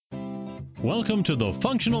Welcome to the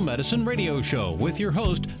Functional Medicine Radio Show with your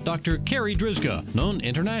host, Dr. Carrie Drzyzga, known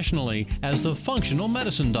internationally as the Functional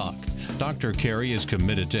Medicine Doc. Dr. Carrie is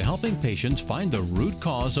committed to helping patients find the root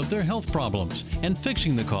cause of their health problems and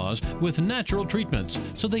fixing the cause with natural treatments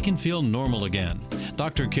so they can feel normal again.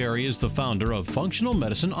 Dr. Carrie is the founder of Functional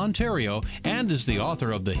Medicine Ontario and is the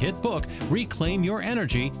author of the hit book, Reclaim Your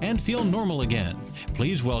Energy and Feel Normal Again.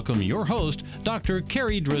 Please welcome your host, Dr.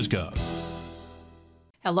 Carrie Drzyzga.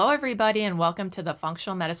 Hello, everybody, and welcome to the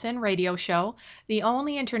Functional Medicine Radio Show, the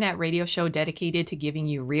only internet radio show dedicated to giving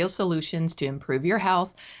you real solutions to improve your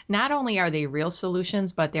health. Not only are they real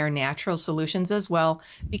solutions, but they're natural solutions as well,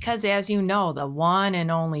 because as you know, the one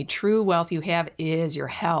and only true wealth you have is your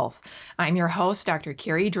health. I'm your host, Dr.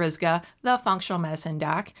 Carrie Drzyzga, the Functional Medicine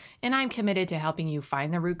Doc, and I'm committed to helping you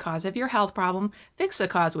find the root cause of your health problem, fix the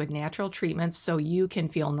cause with natural treatments so you can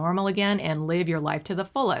feel normal again and live your life to the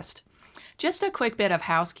fullest. Just a quick bit of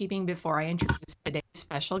housekeeping before I introduce today's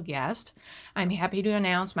special guest. I'm happy to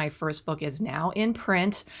announce my first book is now in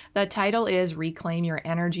print. The title is Reclaim Your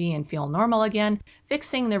Energy and Feel Normal Again,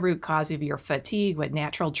 Fixing the Root Cause of Your Fatigue with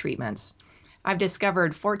Natural Treatments. I've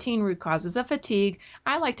discovered 14 root causes of fatigue.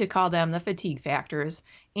 I like to call them the fatigue factors.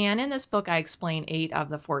 And in this book, I explain 8 of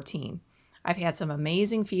the 14. I've had some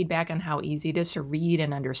amazing feedback on how easy it is to read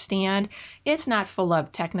and understand. It's not full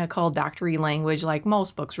of technical doctory language like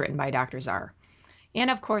most books written by doctors are. And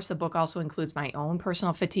of course, the book also includes my own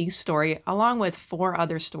personal fatigue story, along with 4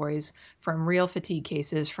 other stories from real fatigue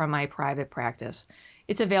cases from my private practice.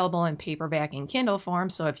 It's available in paperback and Kindle form,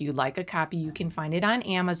 so if you'd like a copy, you can find it on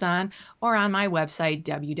Amazon or on my website,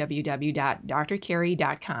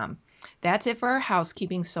 www.drcarrie.com. That's it for our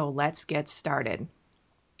housekeeping, so let's get started.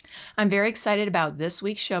 I'm very excited about this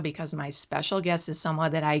week's show because my special guest is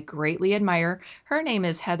someone that I greatly admire. Her name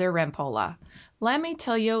is Heather Rampolla. Let me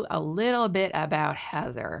tell you a little bit about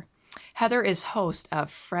Heather. Heather is host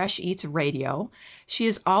of Fresh Eats Radio. She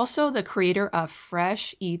is also the creator of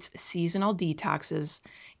Fresh Eats Seasonal Detoxes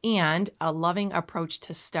and A Loving Approach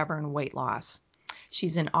to Stubborn Weight Loss.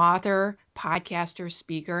 She's an author, podcaster,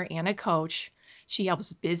 speaker, and a coach. She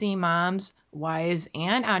helps busy moms, wives,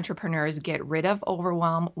 and entrepreneurs get rid of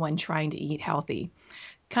overwhelm when trying to eat healthy.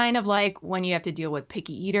 Kind of like when you have to deal with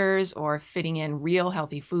picky eaters or fitting in real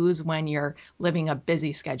healthy foods when you're living a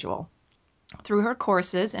busy schedule. Through her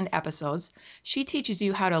courses and episodes, she teaches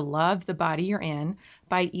you how to love the body you're in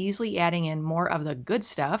by easily adding in more of the good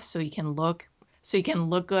stuff so you can look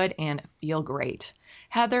good and feel great.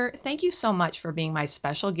 Heather, thank you so much for being my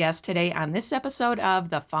special guest today on this episode of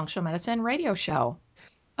the Functional Medicine Radio Show.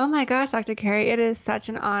 Oh my gosh, Dr. Carrie, it is such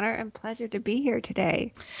an honor and pleasure to be here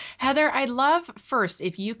today. Heather, I'd love first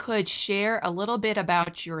if you could share a little bit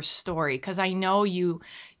about your story, because I know you,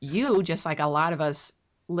 just like a lot of us,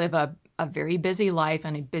 live a very busy life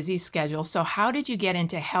and a busy schedule. So how did you get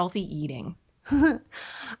into healthy eating?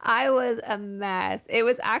 I was a mess. It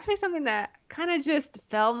was actually something that kind of just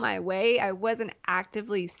fell my way. I wasn't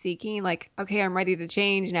actively seeking, like, okay, I'm ready to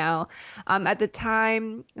change now. At the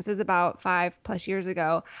time, this is about 5+ years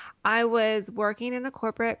ago, I was working in a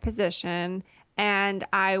corporate position and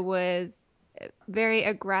I was very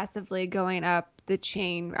aggressively going up the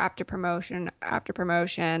chain after promotion after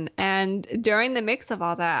promotion. And during the mix of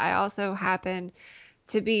all that, I also happened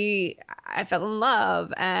I fell in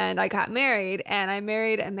love and I got married, and I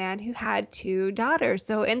married a man who had 2 daughters.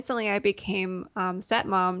 So instantly I became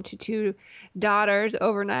stepmom to 2 daughters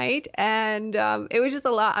overnight. And it was just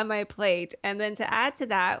a lot on my plate. And then to add to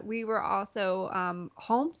that, we were also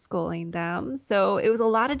homeschooling them. So it was a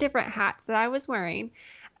lot of different hats that I was wearing.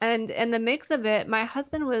 And in the mix of it, my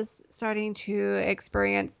husband was starting to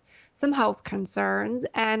experience some health concerns.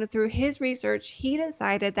 And through his research, he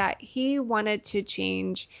decided that he wanted to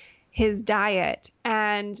change his diet.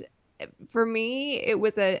 And for me, it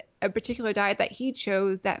was a particular diet that he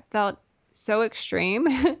chose that felt so extreme.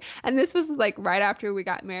 And this was like right after we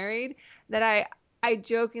got married that I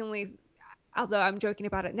jokingly, although I'm joking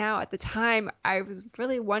about it now, at the time, I was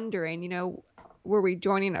really wondering, were we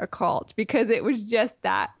joining a cult? Because it was just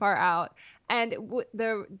that far out. And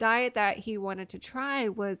the diet that he wanted to try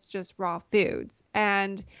was just raw foods.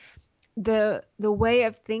 And the way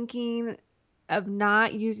of thinking of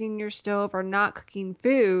not using your stove or not cooking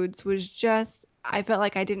foods was just, I felt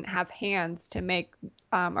like I didn't have hands to make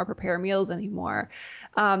or prepare meals anymore.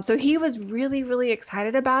 So he was really, really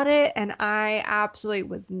excited about it. And I absolutely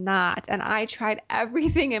was not. And I tried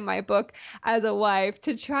everything in my book as a wife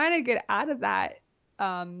to try to get out of that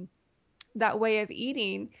way of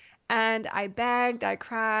eating. And I begged, I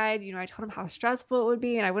cried, I told him how stressful it would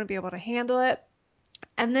be and I wouldn't be able to handle it.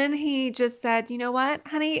 And then he just said, you know what,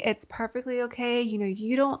 honey, it's perfectly okay.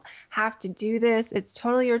 You don't have to do this. It's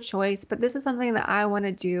totally your choice, but this is something that I want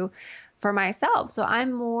to do for myself. So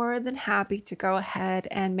I'm more than happy to go ahead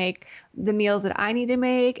and make the meals that I need to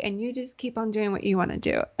make, and you just keep on doing what you want to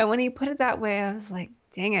do. And when he put it that way, I was like,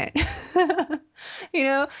 dang it. you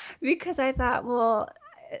know, because I thought, well,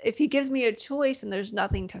 if he gives me a choice and there's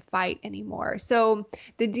nothing to fight anymore. So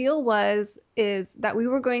the deal is that we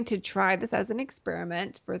were going to try this as an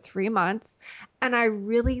experiment for 3 months. And I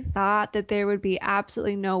really thought that there would be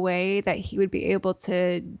absolutely no way that he would be able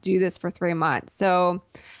to do this for 3 months. So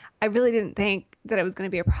I really didn't think that it was going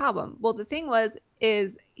to be a problem. Well, the thing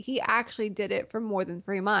is he actually did it for more than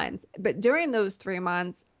 3 months. But during those 3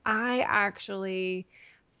 months, I actually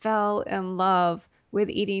fell in love with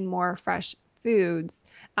eating more fresh foods.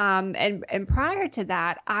 And prior to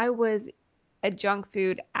that, I was a junk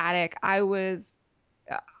food addict. I lived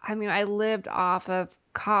off of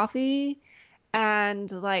coffee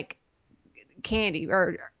and like candy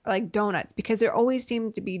or like donuts because there always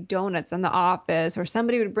seemed to be donuts in the office or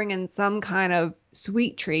somebody would bring in some kind of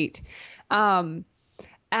sweet treat. Um,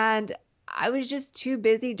 and I was just too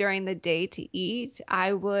busy during the day to eat.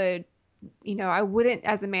 I wouldn't,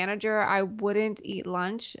 as a manager, I wouldn't eat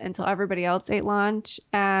lunch until everybody else ate lunch.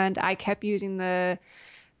 And I kept using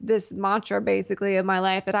this mantra basically of my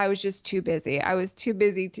life that I was just too busy. I was too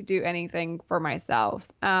busy to do anything for myself.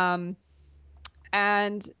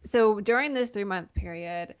 And so during this 3 month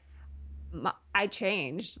period, I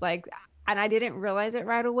changed and I didn't realize it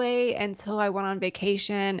right away until I went on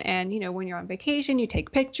vacation. And when you're on vacation, you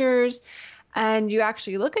take pictures and you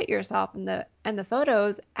actually look at yourself in the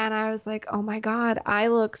photos. And I was like, oh my God, I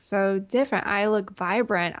look so different. I look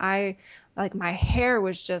vibrant. I like my hair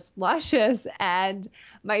was just luscious and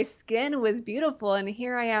my skin was beautiful. And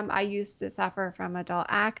here I am. I used to suffer from adult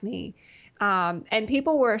acne. And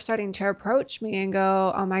people were starting to approach me and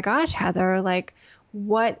go, oh my gosh, Heather, like,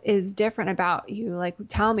 what is different about you? Like,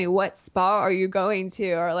 tell me, what spa are you going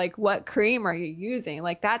to? Or like, what cream are you using?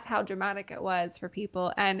 Like, that's how dramatic it was for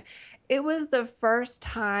people. And it was the first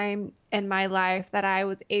time in my life that I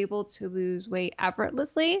was able to lose weight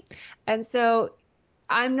effortlessly. And so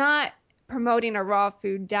I'm not promoting a raw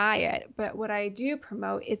food diet, but what I do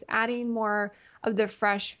promote is adding more of the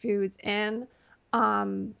fresh foods in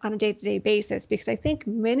on a day-to-day basis because I think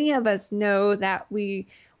many of us know that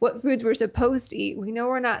what foods we're supposed to eat. We know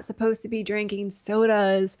we're not supposed to be drinking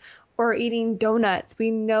sodas or eating donuts.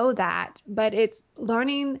 We know that, but it's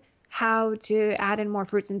learning how to add in more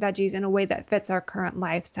fruits and veggies in a way that fits our current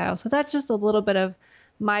lifestyle. So that's just a little bit of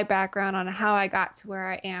my background on how I got to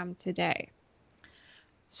where I am today.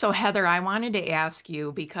 So, Heather, I wanted to ask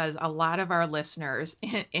you because a lot of our listeners,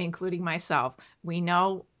 including myself, we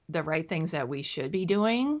know the right things that we should be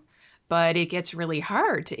doing, but it gets really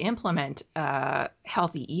hard to implement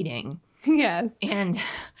healthy eating. Yes. And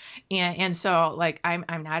and so like I'm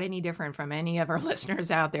not any different from any of our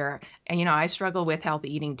listeners out there. And I struggle with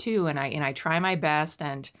healthy eating too, and I try my best.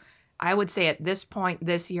 And I would say at this point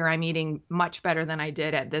this year I'm eating much better than I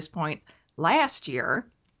did at this point last year.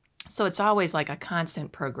 So it's always like a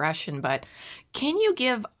constant progression. But can you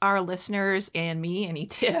give our listeners and me any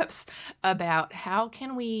tips about how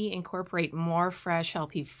can we incorporate more fresh,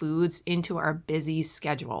 healthy foods into our busy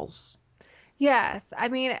schedules? Yes.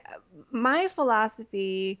 My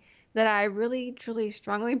philosophy that I really, truly,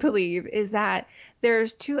 strongly believe is that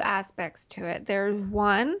there's two aspects to it. There's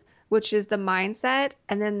one, which is the mindset,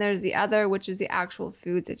 and then there's the other, which is the actual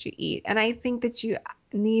foods that you eat. And I think that you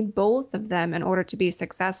need both of them in order to be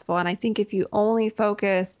successful. And I think if you only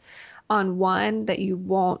focus on one, that you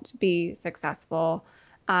won't be successful.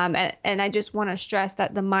 And I just want to stress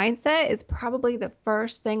that the mindset is probably the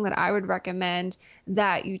first thing that I would recommend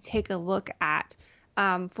that you take a look at.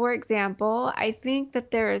 For example, I think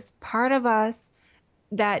that there is part of us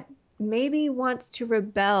that maybe wants to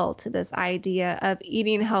rebel to this idea of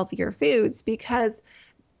eating healthier foods because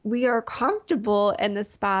we are comfortable in the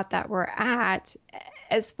spot that we're at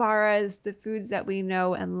as far as the foods that we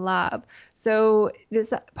know and love. So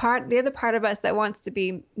the other part of us that wants to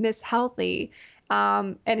be Miss Healthy,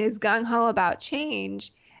 and is gung ho about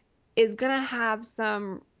change, is gonna have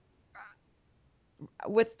some,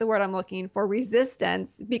 what's the word I'm looking for,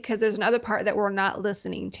 resistance, because there's another part that we're not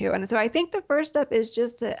listening to. And so I think the first step is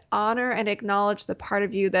just to honor and acknowledge the part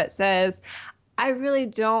of you that says, I really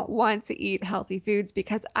don't want to eat healthy foods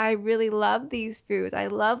because I really love these foods. I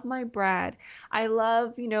love my bread. I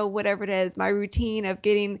love, whatever it is, my routine of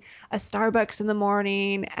getting a Starbucks in the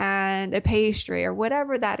morning and a pastry or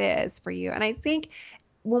whatever that is for you. And I think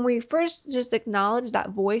when we first just acknowledge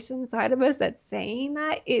that voice inside of us that's saying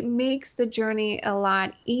that, it makes the journey a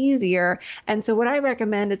lot easier. And so, what I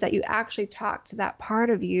recommend is that you actually talk to that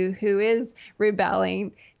part of you who is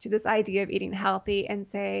rebelling to this idea of eating healthy and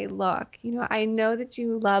say, look, I know that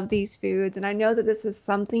you love these foods and I know that this is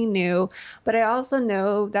something new, but I also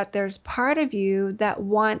know that there's part of you that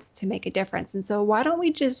wants to make a difference. And so, why don't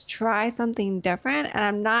we just try something different? And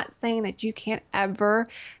I'm not saying that you can't ever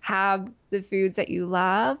have the foods that you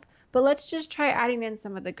love, but let's just try adding in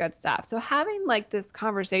some of the good stuff. So having like this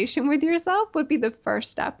conversation with yourself would be the first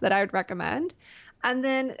step that I would recommend. And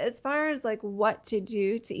then as far as like what to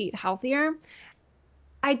do to eat healthier,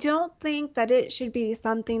 I don't think that it should be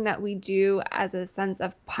something that we do as a sense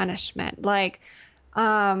of punishment. Like,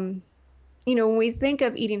 um, when we think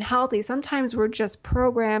of eating healthy, sometimes we're just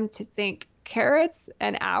programmed to think carrots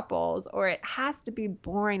and apples, or it has to be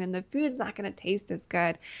boring and the food's not going to taste as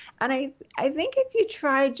good. And I think if you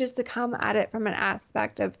try just to come at it from an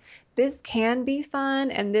aspect of this can be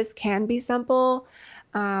fun and this can be simple,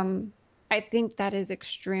 um, I think that is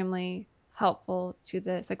extremely helpful to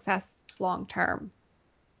the success long term.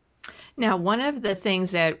 Now, one of the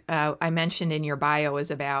things that I mentioned in your bio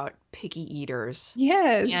is about picky eaters.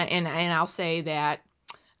 Yes. Yeah, and I'll say that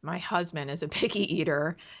my husband is a picky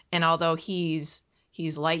eater, and although he's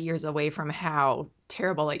light years away from how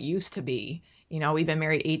terrible it used to be. We've been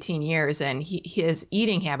married 18 years, and his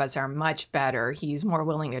eating habits are much better. He's more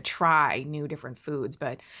willing to try new different foods.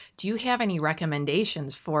 But do you have any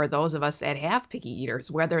recommendations for those of us that have picky eaters,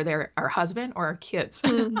 whether they're our husband or our kids?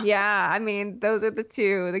 Yeah, I mean, those are the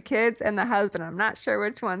two, the kids and the husband. I'm not sure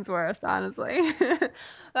which one's worse, honestly.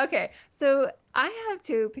 Okay, so I have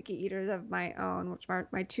two picky eaters of my own, which are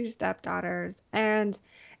my two stepdaughters, and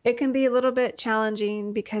it can be a little bit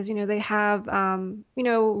challenging because, they have,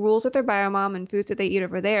 rules that they're bio mom and foods that they eat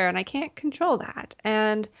over there, and I can't control that.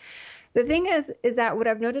 And the thing is that what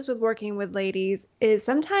I've noticed with working with ladies is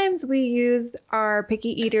sometimes we use our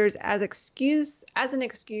picky eaters as an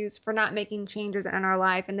excuse for not making changes in our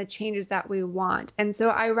life and the changes that we want. And so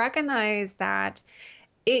I recognize that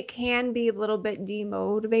it can be a little bit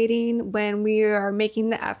demotivating when we are making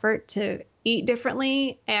the effort to eat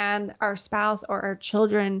differently and our spouse or our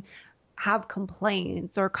children have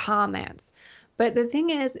complaints or comments. But the thing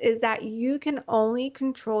is that you can only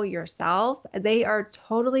control yourself. They are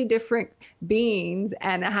totally different beings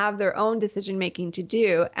and have their own decision making to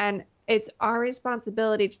do. And it's our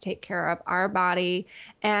responsibility to take care of our body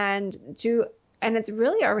and it's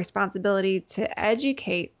really our responsibility to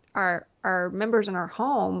educate our members in our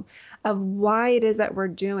home of why it is that we're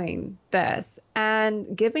doing this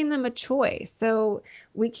and giving them a choice. So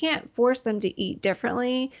we can't force them to eat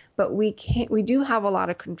differently, but we do have a lot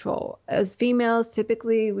of control. As females,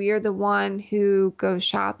 typically we are the one who goes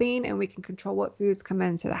shopping and we can control what foods come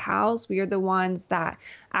into the house. We are the ones that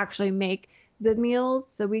actually make the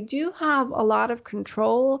meals. So we do have a lot of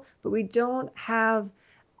control, but we don't have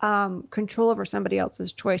control over somebody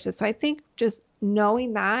else's choices. So I think just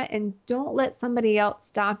knowing that and don't let somebody else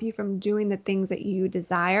stop you from doing the things that you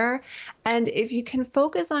desire. And if you can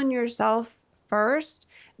focus on yourself first,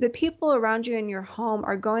 the people around you in your home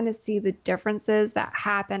are going to see the differences that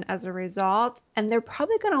happen as a result, and they're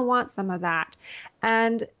probably going to want some of that.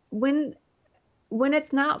 And when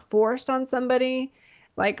it's not forced on somebody,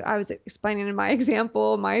 like I was explaining in my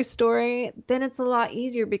example, my story, then it's a lot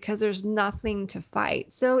easier because there's nothing to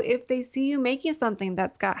fight. So if they see you making something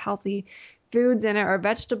that's got healthy foods in it or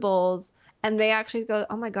vegetables, and they actually go,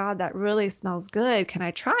 oh my God, that really smells good. Can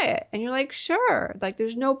I try it? And you're like, sure. Like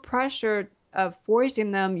there's no pressure of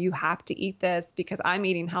forcing them, you have to eat this because I'm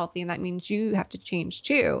eating healthy, and that means you have to change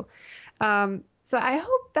too. So I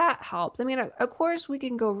hope that helps. I mean, of course, we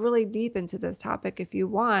can go really deep into this topic if you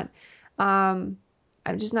want. Um,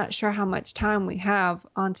 I'm just not sure how much time we have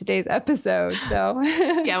on today's episode. So,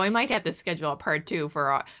 Yeah, we might have to schedule a part two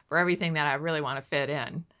for everything that I really want to fit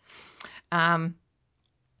in. Um,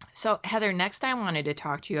 so Heather, next I wanted to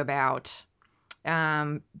talk to you about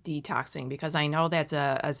detoxing, because I know that's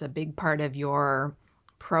a big part of your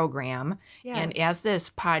program. And yes. as this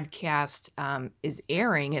podcast is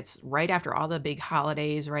airing, it's right after all the big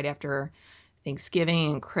holidays, right after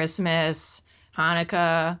Thanksgiving and Christmas,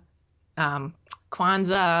 Hanukkah, um,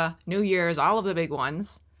 Kwanzaa, New Year's, all of the big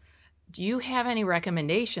ones. Do you have any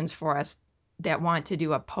recommendations for us that want to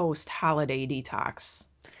do a post-holiday detox?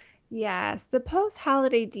 Yes, the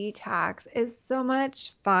post-holiday detox is so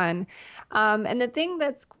much fun. And the thing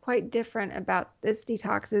that's quite different about this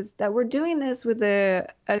detox is that we're doing this with a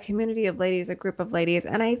community of ladies, a group of ladies.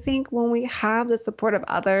 And I think when we have the support of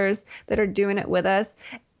others that are doing it with us,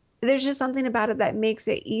 there's just something about it that makes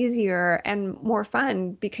it easier and more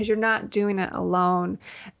fun because you're not doing it alone.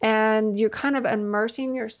 And you're kind of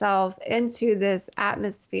immersing yourself into this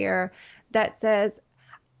atmosphere that says,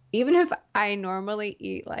 even if I normally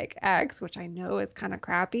eat like X, which I know is kind of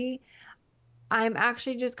crappy, I'm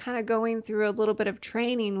actually just kind of going through a little bit of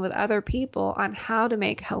training with other people on how to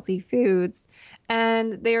make healthy foods.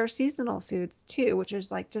 And they are seasonal foods too, which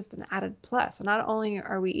is like just an added plus. So not only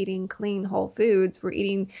are we eating clean whole foods, we're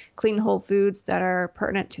eating clean whole foods that are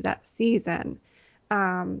pertinent to that season.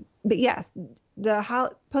 But yes, the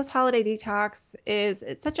post-holiday detox is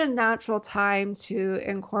it's such a natural time to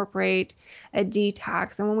incorporate a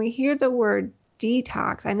detox. And when we hear the word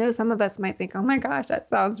detox, I know some of us might think, oh my gosh, that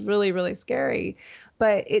sounds really, really scary.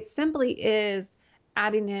 But it simply is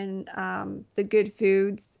adding in the good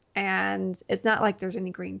foods. And it's not like there's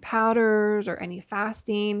any green powders or any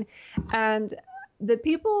fasting. And the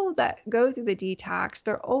people that go through the detox,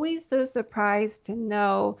 they're always so surprised to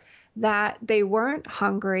know that they weren't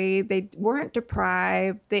hungry, they weren't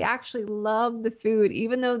deprived, they actually loved the food,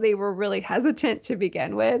 even though they were really hesitant to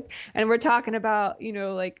begin with. And we're talking about,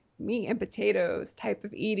 like meat and potatoes type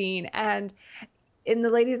of eating. And in the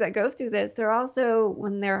ladies that go through this, they're also,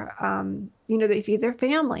 when they're, they feed their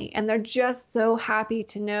family and they're just so happy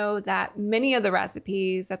to know that many of the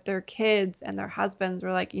recipes that their kids and their husbands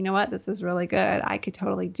were like, you know what, this is really good. I could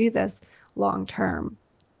totally do this long term.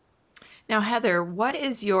 Now, Heather, what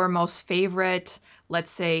is your most favorite,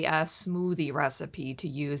 let's say, a smoothie recipe to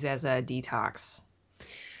use as a detox?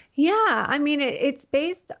 Yeah, I mean, it's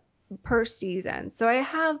based per season. So I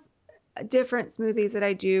have different smoothies that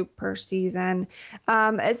I do per season.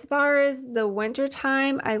 As far as the winter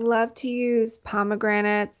time, I love to use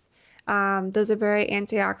pomegranates. Those are very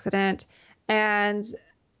antioxidant and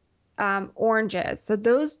oranges. So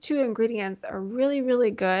those two ingredients are really,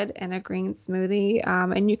 really good in a green smoothie.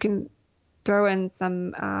 And you can throw in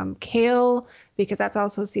some kale because that's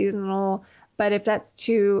also seasonal. But if that's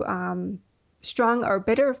too strong or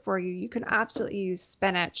bitter for you, you can absolutely use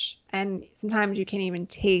spinach. And sometimes you can't even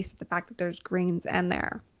taste the fact that there's greens in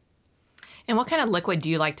there. And what kind of liquid do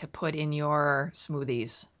you like to put in your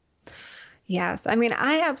smoothies? Yes, I mean,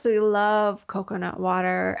 I absolutely love coconut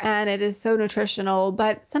water and it is so nutritional,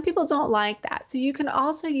 but some people don't like that. So you can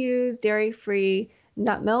also use dairy-free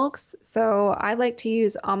nut milks. So I like to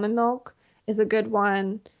use almond milk is a good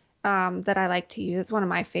one that I like to use. It's one of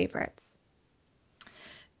my favorites.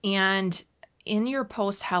 And in your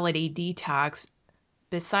post-holiday detox,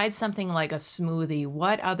 besides something like a smoothie,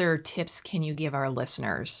 what other tips can you give our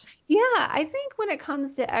listeners? Yeah, I think when it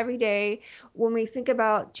comes to every day, when we think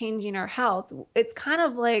about changing our health, it's kind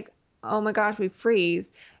of like, oh my gosh, we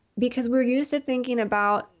freeze because we're used to thinking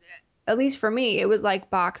about, at least for me, it was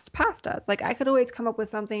like boxed pastas. Like I could always come up with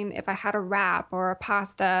something if I had a wrap or a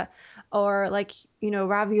pasta or like,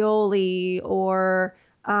 ravioli or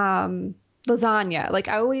lasagna. Like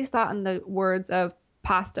I always thought in the words of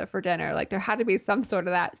pasta for dinner. Like there had to be some sort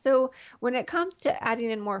of that. So when it comes to adding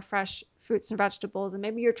in more fresh fruits and vegetables, and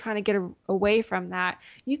maybe you're trying to get away from that,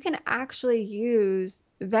 you can actually use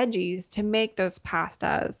veggies to make those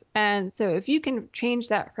pastas. And so if you can change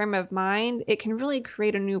that frame of mind, it can really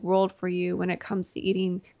create a new world for you when it comes to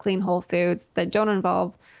eating clean whole foods that don't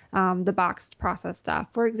involve the boxed processed stuff.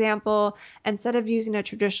 For example, instead of using a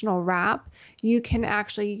traditional wrap, you can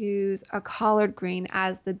actually use a collard green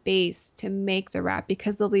as the base to make the wrap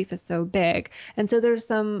because the leaf is so big. And so there's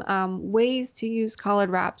some ways to use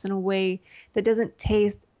collard wraps in a way that doesn't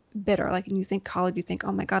taste bitter. Like when you think collard, you think,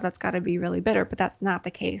 oh my God, that's got to be really bitter, but that's not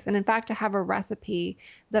the case. And in fact, I have a recipe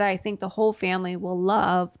that I think the whole family will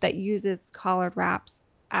love that uses collard wraps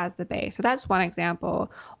as the base. So that's one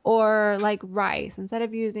example. Or like rice, instead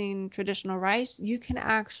of using traditional rice, you can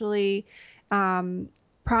actually um,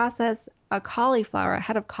 process a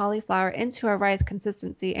head of cauliflower into a rice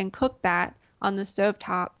consistency and cook that on the stove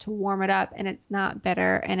top to warm it up, and it's not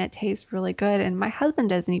bitter and it tastes really good. And my husband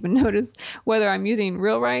doesn't even notice whether I'm using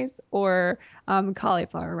real rice or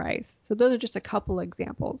cauliflower rice. So those are just a couple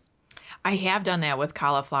examples. I have done that with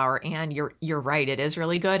cauliflower, and you're right, it is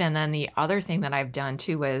really good. And then the other thing that I've done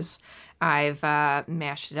too is I've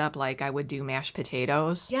mashed it up like I would do mashed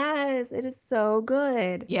potatoes. Yes, it is so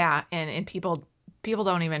good. Yeah, and people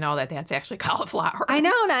don't even know that that's actually I cauliflower.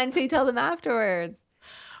 know, not until you tell them afterwards.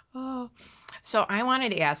 Oh. So I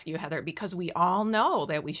wanted to ask you, Heather, because we all know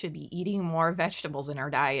that we should be eating more vegetables in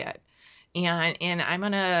our diet. And I'm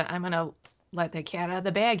gonna let the cat out of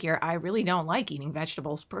the bag here. I really don't like eating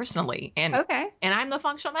vegetables personally. Okay. And I'm the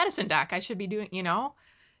functional medicine doc. I should be doing.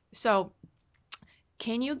 So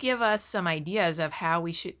can you give us some ideas of how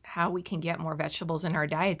we can get more vegetables in our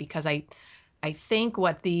diet? Because I think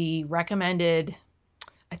what the recommended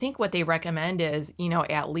I think what they recommend is,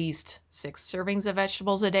 at least 6 servings of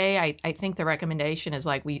vegetables a day. I think the recommendation is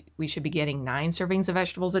like we should be getting 9 servings of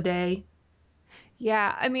vegetables a day.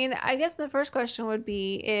 Yeah, I mean, I guess the first question would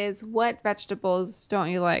be is what vegetables don't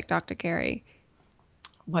you like, Dr. Carey?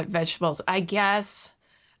 What vegetables? I guess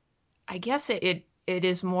it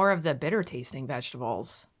is more of the bitter tasting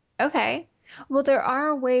vegetables. Okay. Well, there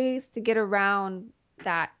are ways to get around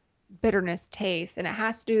that bitterness taste, and it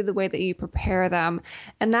has to do with the way that you prepare them.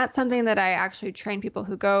 And that's something that I actually train people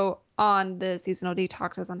who go on the seasonal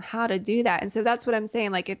detoxes on how to do that. And so that's what I'm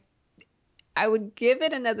saying. Like, if I would give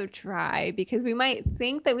it another try because we might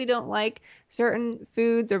think that we don't like certain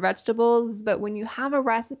foods or vegetables, but when you have a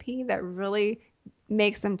recipe that really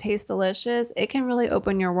makes them taste delicious, it can really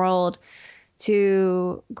open your world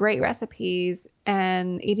to great recipes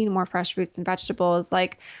and eating more fresh fruits and vegetables.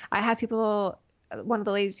 Like I have people, one of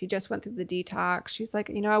the ladies who just went through the detox, she's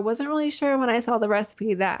like, I wasn't really sure when I saw the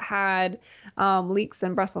recipe that had leeks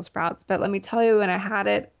and Brussels sprouts, but let me tell you, when I had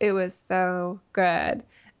it, it was so good.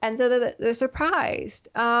 And so they're surprised.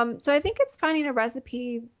 So I think it's finding a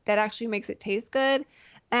recipe that actually makes it taste good.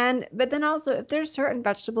 But then also, if there's certain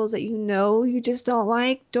vegetables that you just don't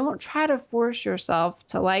like, don't try to force yourself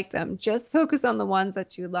to like them. Just focus on the ones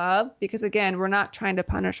that you love, because again, we're not trying to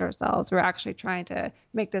punish ourselves. We're actually trying to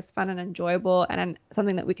make this fun and enjoyable and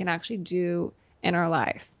something that we can actually do in our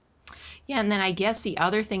life. Yeah, and then I guess the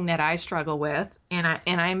other thing that I struggle with, and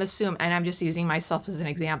I'm just using myself as an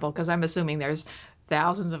example because I'm assuming there's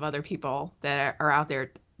thousands of other people that are out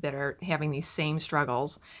there that are having these same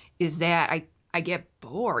struggles, is that I get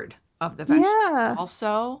bored of the vegetables Yeah,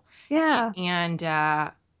 also, yeah. and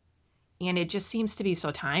and it just seems to be so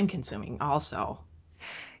time consuming also.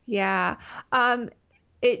 Yeah. Um,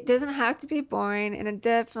 it doesn't have to be boring and it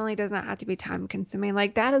definitely does not have to be time consuming.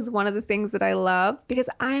 Like that is one of the things that I love because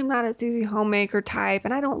I'm not a Susie homemaker type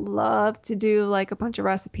and I don't love to do like a bunch of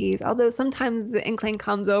recipes. Although sometimes the inkling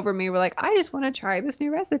comes over me, we're like, I just want to try this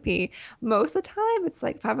new recipe. Most of the time it's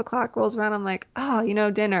like 5 o'clock rolls around. I'm like, oh,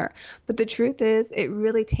 dinner. But the truth is it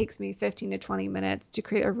really takes me 15 to 20 minutes to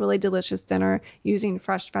create a really delicious dinner using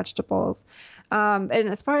fresh vegetables. And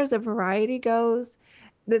as far as the variety goes,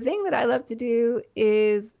 the thing that I love to do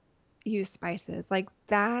is use spices. Like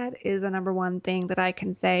that is a number one thing that I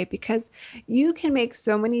can say because you can make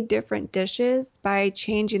so many different dishes by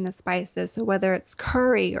changing the spices. So whether it's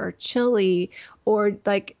curry or chili, or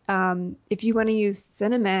like if you want to use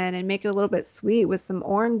cinnamon and make it a little bit sweet with some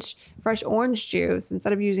fresh orange juice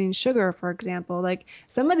instead of using sugar, for example, like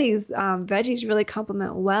some of these veggies really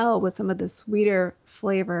complement well with some of the sweeter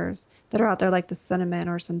flavors that are out there, like the cinnamon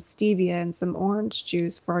or some stevia and some orange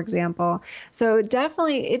juice, for example. So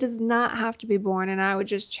definitely, it does not have to be boring. And I would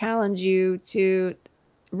just challenge you to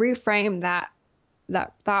reframe that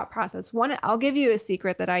thought process. One, I'll give you a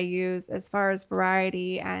secret that I use as far as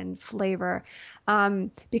variety and flavor.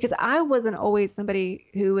 Because I wasn't always somebody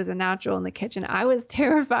who was a natural in the kitchen. I was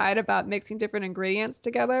terrified about mixing different ingredients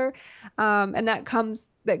together. And that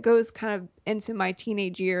goes kind of into my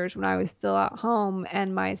teenage years when I was still at home.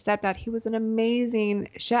 And my stepdad, he was an amazing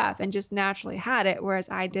chef and just naturally had it, whereas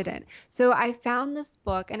I didn't. So I found this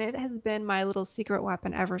book, and it has been my little secret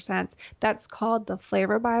weapon ever since. That's called the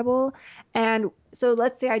Flavor Bible. And so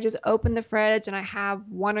let's say I just open the fridge and I have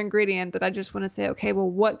one ingredient that I just want to say, okay, well,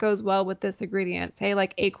 what goes well with this ingredient? Say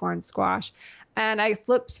like acorn squash. And I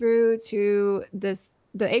flip through to the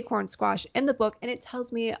acorn squash in the book, and it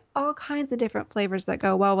tells me all kinds of different flavors that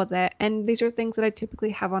go well with it. And these are things that I typically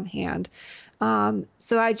have on hand.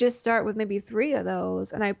 So I just start with maybe 3 of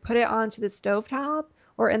those and I put it onto the stovetop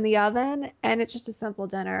or in the oven, and it's just a simple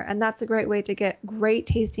dinner. And that's a great way to get great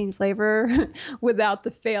tasting flavor without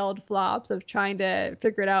the failed flops of trying to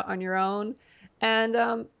figure it out on your own. And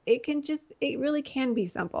it really can be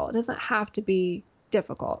simple. It doesn't have to be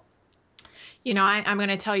difficult. I'm going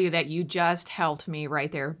to tell you that you just helped me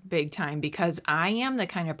right there big time because I am the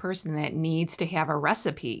kind of person that needs to have a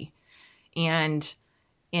recipe. And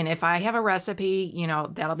and if I have a recipe,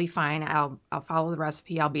 that'll be fine. I'll follow the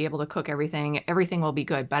recipe. I'll be able to cook everything. Everything will be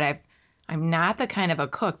good. But I'm not the kind of a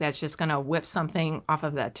cook that's just going to whip something off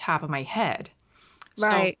of the top of my head. So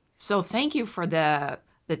Right. so thank you for the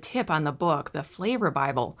tip on the book, the Flavor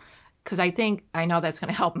Bible, because I know that's going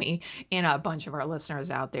to help me and a bunch of our listeners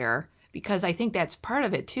out there because I think that's part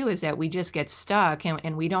of it too is that we just get stuck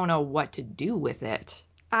and we don't know what to do with it.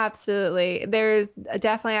 Absolutely. There's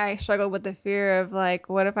definitely, I struggle with the fear of like,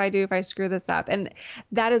 what if I do if I screw this up? And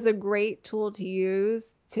that is a great tool to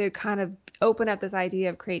use to kind of open up this idea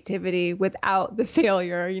of creativity without the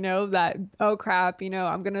failure, that, oh crap,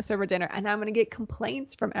 I'm going to serve a dinner and I'm going to get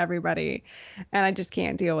complaints from everybody and I just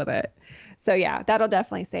can't deal with it. So, yeah, that'll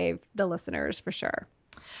definitely save the listeners for sure.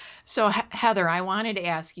 So, Heather, I wanted to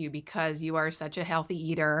ask you because you are such a healthy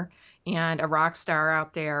eater and a rock star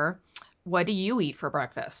out there. What do you eat for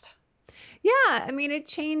breakfast? Yeah, I mean, it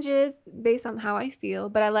changes based on how I feel,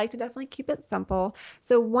 but I like to definitely keep it simple.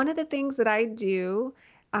 So, one of the things that I do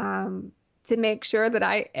to make sure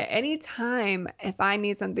that anytime if I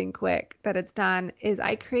need something quick that it's done, is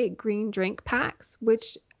I create green drink packs,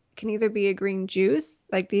 which can either be a green juice,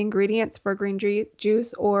 like the ingredients for a green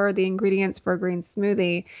juice, or the ingredients for a green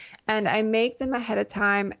smoothie. And I make them ahead of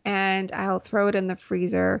time and I'll throw it in the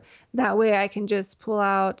freezer. That way I can just pull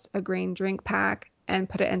out a green drink pack and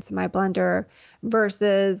put it into my blender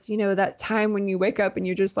versus, that time when you wake up and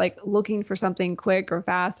you're just like looking for something quick or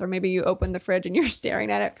fast, or maybe you open the fridge and you're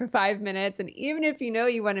staring at it for 5 minutes. And even if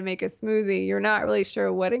you want to make a smoothie, you're not really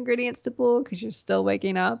sure what ingredients to pull because you're still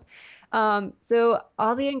waking up. So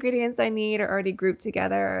all the ingredients I need are already grouped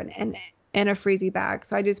together and in a freezy bag.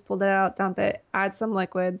 So I just pulled it out, dump it, add some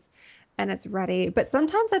liquids, and it's ready. But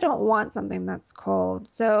sometimes I don't want something that's cold.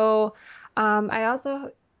 So I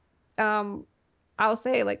also um, I'll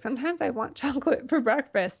say like sometimes I want chocolate for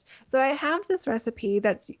breakfast. So I have this recipe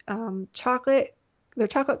that's chocolate. They're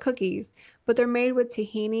chocolate cookies, but they're made with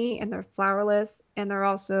tahini and they're flourless and they're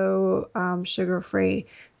also sugar free.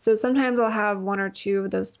 So sometimes I'll have one or two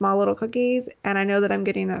of those small little cookies, and I know that I'm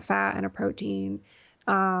getting a fat and a protein,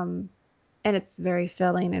 um, and it's very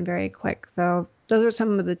filling and very quick. So those are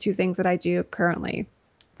some of the two things that I do currently.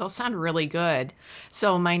 Those sound really good.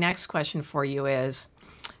 So, my next question for you is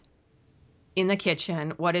in the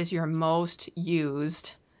kitchen, what is your most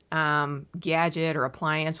used gadget or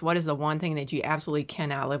appliance? What is the one thing that you absolutely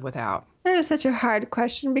cannot live without? That is such a hard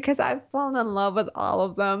question because I've fallen in love with all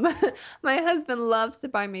of them. My husband loves to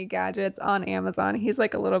buy me gadgets on Amazon. He's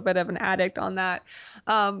like a little bit of an addict on that.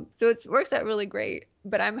 So it works out really great,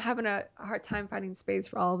 but I'm having a hard time finding space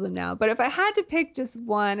for all of them now. But if I had to pick just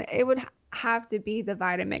one, it would have to be the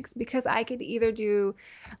Vitamix because I could either do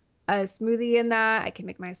a smoothie in that. I can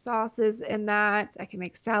make my sauces in that. I can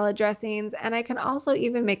make salad dressings, and I can also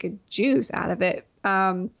even make a juice out of it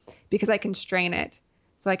because I can strain it.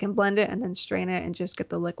 So I can blend it and then strain it and just get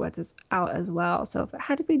the liquids out as well. So if it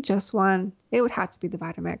had to be just one, it would have to be the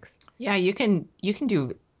Vitamix. Yeah, you can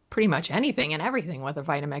do pretty much anything and everything with a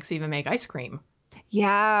Vitamix, even make ice cream.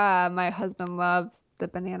 Yeah, my husband loves the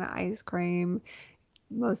banana ice cream,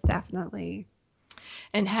 most definitely.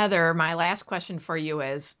 And Heather, my last question for you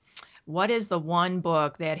is, what is the one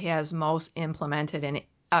book that has most implemented and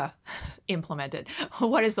implemented?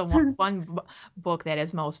 What is the book that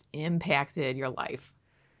has most impacted your life?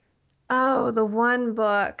 Oh, the one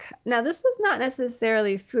book. Now, this is not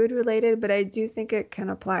necessarily food related, but I do think it can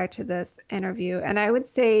apply to this interview. And I would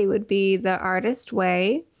say it would be The Artist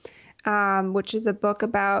Way, which is a book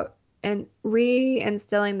about and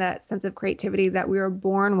reinstilling that sense of creativity that we were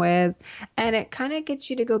born with. And it kind of gets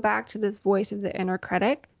you to go back to this voice of the inner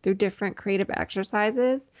critic through different creative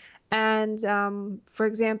exercises. And for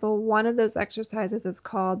example, one of those exercises is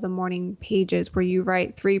called the morning pages, where you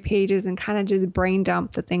write 3 pages and kind of just brain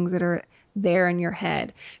dump the things that are there in your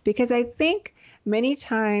head. Because I think many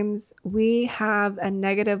times we have a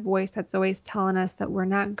negative voice that's always telling us that we're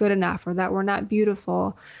not good enough or that we're not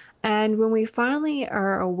beautiful. And when we finally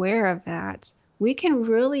are aware of that, we can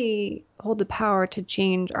really hold the power to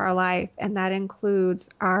change our life. And that includes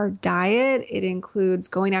our diet, it includes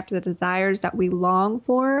going after the desires that we long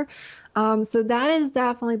for. So that has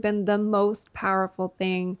definitely been the most powerful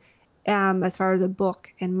thing as far as a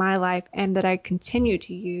book in my life, and that I continue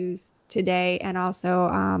to use today, and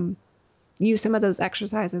also use some of those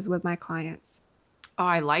exercises with my clients. Oh,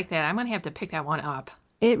 I like that. I'm going to have to pick that one up.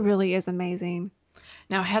 It really is amazing.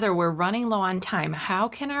 Now, Heather, we're running low on time. How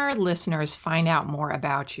can our listeners find out more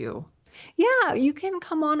about you? Yeah, you can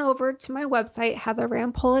come on over to my website,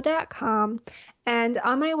 heatherrampolla.com. And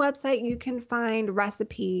on my website, you can find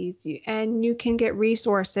recipes and you can get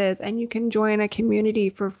resources and you can join a community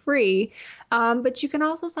for free. But you can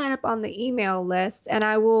also sign up on the email list, and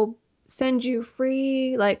I will send you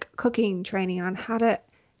free like cooking training on how to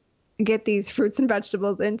get these fruits and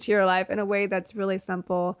vegetables into your life in a way that's really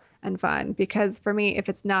simple and fun. Because for me, if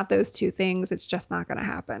it's not those two things, it's just not going to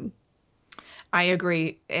happen. I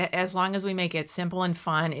agree. As long as we make it simple and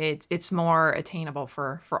fun, it's more attainable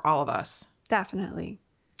for all of us. Definitely.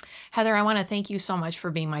 Heather, I want to thank you so much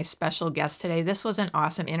for being my special guest today. This was an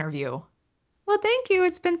awesome interview. Well, thank you.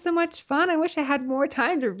 It's been so much fun. I wish I had more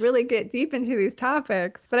time to really get deep into these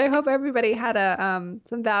topics, but I hope everybody had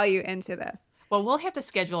some value into this. Well, we'll have to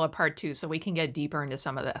schedule a part 2 so we can get deeper into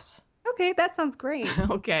some of this. Okay, that sounds great.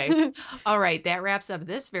 Okay. All right. That wraps up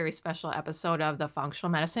this very special episode of the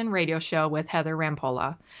Functional Medicine Radio Show with Heather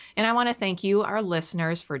Rampolla. And I want to thank you, our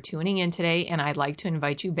listeners, for tuning in today. And I'd like to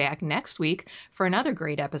invite you back next week for another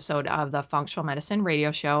great episode of the Functional Medicine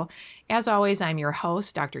Radio Show. As always, I'm your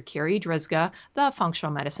host, Dr. Carrie Drizga, the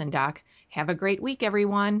Functional Medicine Doc. Have a great week,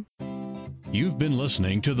 everyone. You've been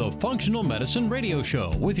listening to the Functional Medicine Radio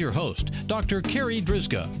Show with your host, Dr. Carrie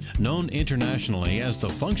Drizga, known internationally as the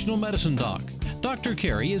Functional Medicine Doc. Dr.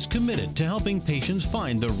 Carrie is committed to helping patients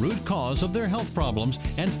find the root cause of their health problems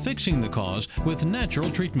and fixing the cause with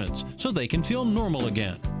natural treatments so they can feel normal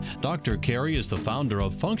again. Dr. Carrie is the founder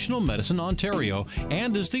of Functional Medicine Ontario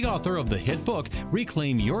and is the author of the hit book,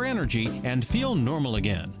 Reclaim Your Energy and Feel Normal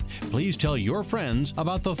Again. Please tell your friends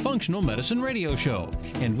about the Functional Medicine Radio Show,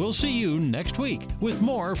 and we'll see you next week with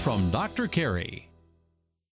more from Dr. Carrie.